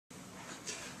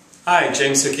Hi,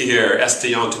 James Hickey here,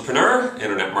 SD Entrepreneur,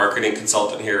 Internet Marketing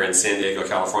Consultant here in San Diego,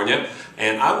 California.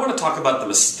 And I want to talk about the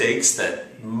mistakes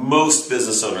that most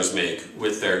business owners make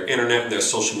with their internet and their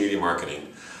social media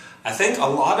marketing. I think a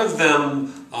lot of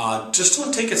them just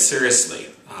don't take it seriously.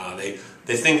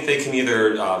 They think they can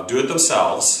either do it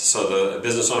themselves, so the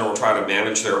business owner will try to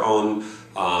manage their own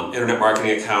internet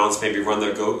marketing accounts, maybe run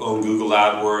their own Google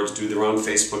AdWords, do their own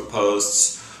Facebook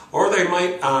posts, or they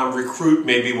might recruit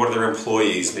maybe one of their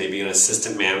employees, maybe an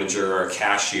assistant manager or a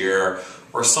cashier,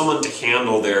 or someone to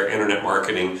handle their internet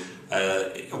marketing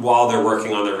while they're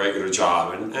working on their regular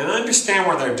job. And I understand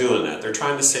why they're doing that. They're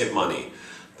trying to save money.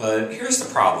 But here's the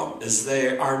problem, is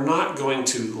they are not going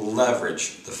to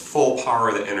leverage the full power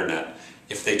of the internet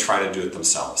if they try to do it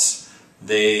themselves.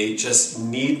 They just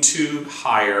need to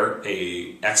hire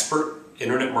an expert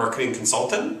internet marketing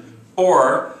consultant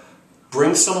or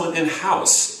bring someone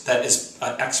in-house that is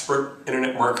an expert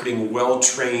internet marketing,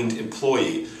 well-trained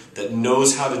employee that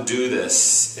knows how to do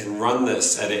this and run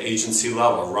this at an agency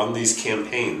level, run these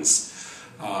campaigns.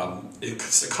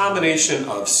 It's a combination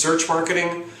of search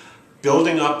marketing,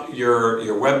 building up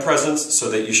your web presence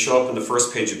so that you show up on the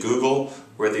first page of Google,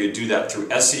 whether you do that through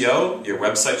SEO, your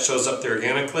website shows up there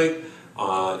organically.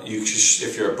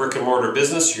 If you're a brick and mortar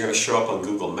business, you're going to show up on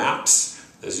Google Maps.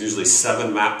 There's usually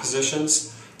 7 map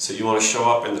positions. So you want to show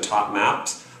up in the top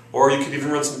maps, or you could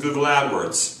even run some Google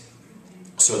AdWords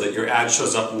so that your ad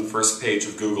shows up on the first page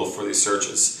of Google for these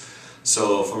searches.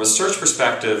 So from a search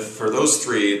perspective, for those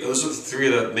are the 3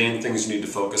 of the main things you need to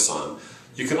focus on.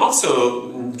 You can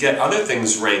also get other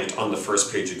things ranked on the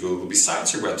first page of Google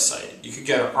besides your website. You could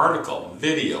get an article,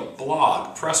 video,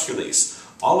 blog, press release.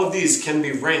 All of these can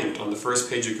be ranked on the first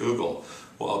page of Google,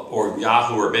 or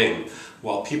Yahoo or Bing,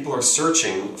 while people are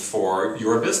searching for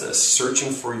your business,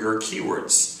 searching for your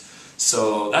keywords.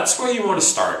 So that's where you want to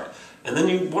start. And then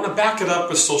you want to back it up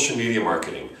with social media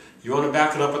marketing. You want to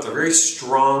back it up with a very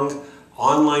strong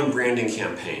online branding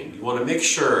campaign. You want to make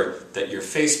sure that your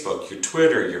Facebook, your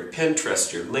Twitter, your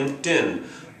Pinterest, your LinkedIn,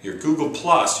 your Google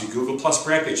Plus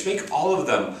brand page, make all of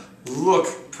them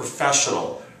look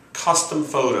professional, custom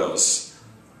photos,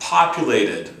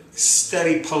 populated,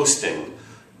 steady posting,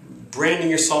 branding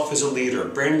yourself as a leader,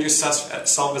 branding yourself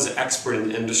as an expert in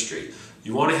the industry.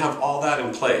 You want to have all that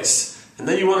in place. And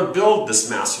then you want to build this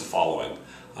massive following.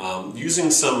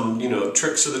 Using some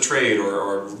tricks of the trade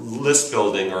or list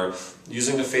building, or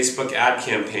using a Facebook ad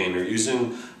campaign, or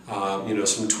using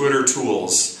some Twitter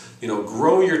tools.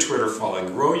 Grow your Twitter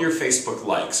following, grow your Facebook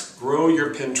likes, grow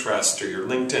your Pinterest or your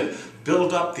LinkedIn.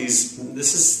 Build up these,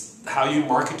 this is how you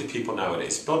market to people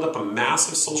nowadays. Build up a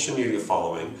massive social media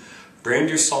following.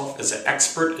 Brand yourself as an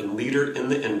expert and leader in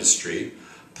the industry.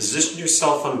 Position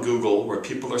yourself on Google where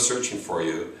people are searching for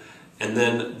you. And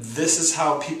then this is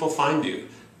how people find you.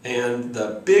 And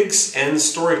the big end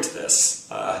story to this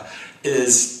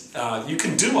is you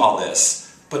can do all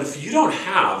this, but if you don't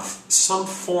have some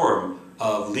form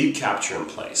of lead capture in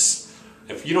place,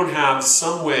 if you don't have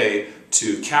some way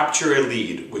to capture a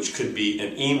lead, which could be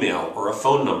an email or a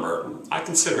phone number, I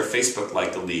consider Facebook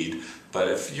like a lead. But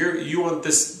if you want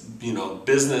this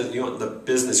business, you want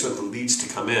the leads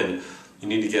to come in, you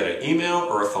need to get an email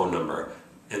or a phone number.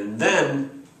 And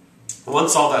then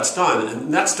once all that's done,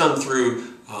 and that's done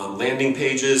through landing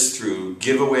pages, through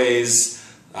giveaways.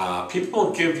 People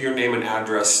won't give your name and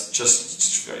address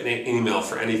just an email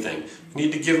for anything. You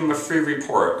need to give them a free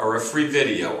report or a free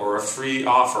video or a free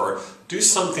offer. Do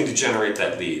something to generate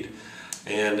that lead.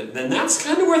 And then that's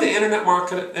kind of where the internet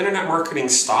marketing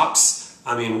stops.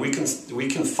 I mean, we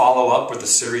can follow up with a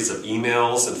series of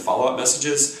emails and follow-up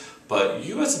messages, but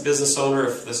you as a business owner,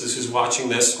 if this is who's watching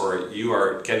this, or you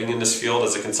are getting in this field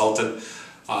as a consultant,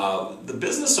 the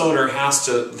business owner has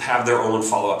to have their own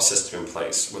follow-up system in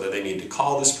place, whether they need to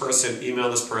call this person, email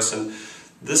this person.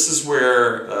 This is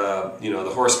where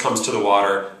the horse comes to the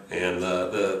water and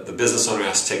the business owner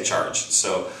has to take charge.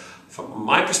 So from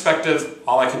my perspective,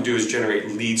 all I can do is generate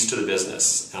leads to the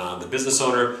business. The business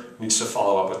owner needs to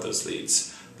follow up with those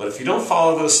leads. But if you don't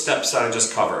follow those steps that I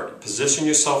just covered, position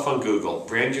yourself on Google,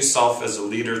 brand yourself as a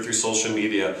leader through social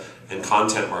media and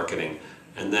content marketing,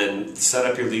 and then set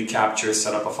up your lead capture,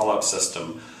 set up a follow-up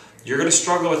system, you're going to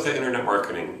struggle with the internet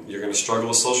marketing. You're going to struggle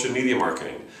with social media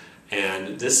marketing.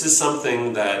 And this is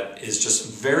something that is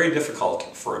just very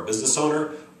difficult for a business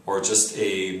owner or just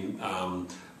a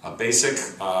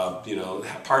basic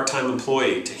part-time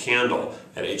employee to handle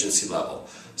at agency level.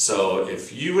 So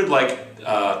if you would like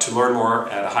to learn more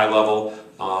at a high level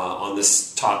on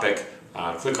this topic,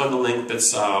 click on the link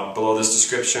that's below this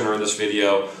description or this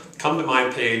video. Come to my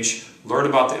page, learn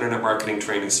about the Internet Marketing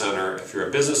Training Center. If you're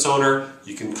a business owner,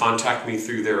 you can contact me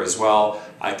through there as well.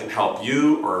 I can help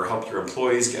you or help your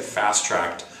employees get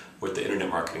fast-tracked with the internet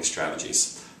marketing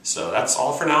strategies. So that's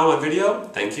all for now on my video.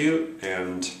 Thank you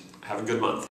and have a good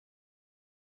month.